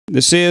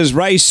This is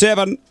race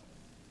 7.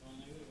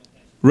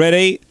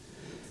 Ready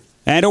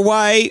and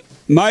away.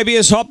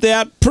 Mobius hopped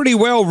out pretty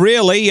well,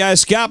 really.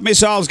 Scarp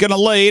Missile's going to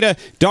lead.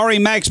 Dory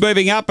Max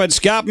moving up, but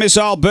Scarp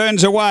Missile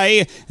burns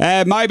away.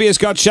 Mobius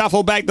got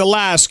shuffled back to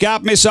last.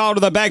 Scarp Missile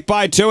to the back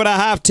by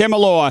 2.5.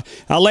 Temalor.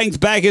 A length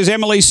back is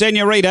Emily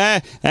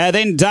Senorita.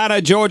 Then Dana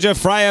Georgia,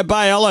 Freya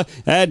Bale.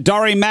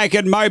 Dory Mac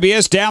and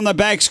Mobius down the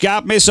back.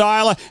 Scarp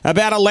Missile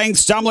about a length,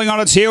 stumbling on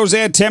its heels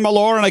there.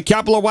 Temalor and a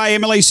couple away.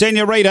 Emily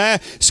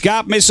Senorita.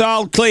 Scarp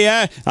Missile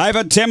clear.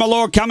 Over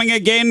Temalor coming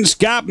again.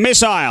 Scarp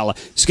Missile.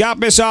 Scarp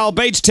Missile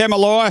beats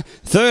Temalor.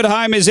 Third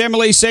home is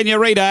Emily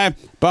Senorita.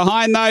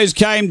 Behind those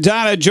came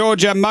Dana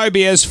Georgia,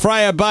 Mobius,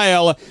 Freya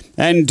Bale,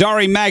 and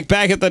Dory Mac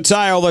back at the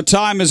tail. The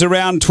time is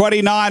around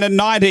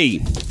 29.90.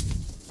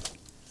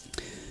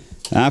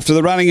 After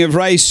the running of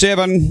race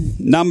 7,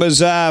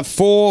 numbers are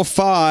 4,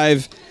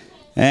 5,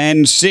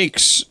 and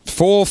 6.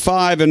 4,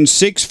 5, and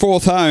 6.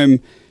 Fourth home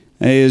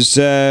is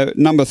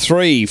number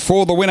 3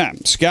 for the winner.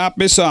 Scarp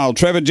Missile,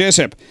 Trevor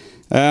Jessup.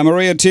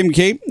 Maria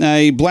Timke,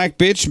 a black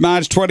bitch,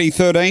 March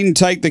 2013.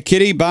 Take the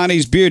Kitty,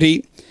 Barney's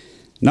Beauty.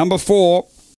 Number 4,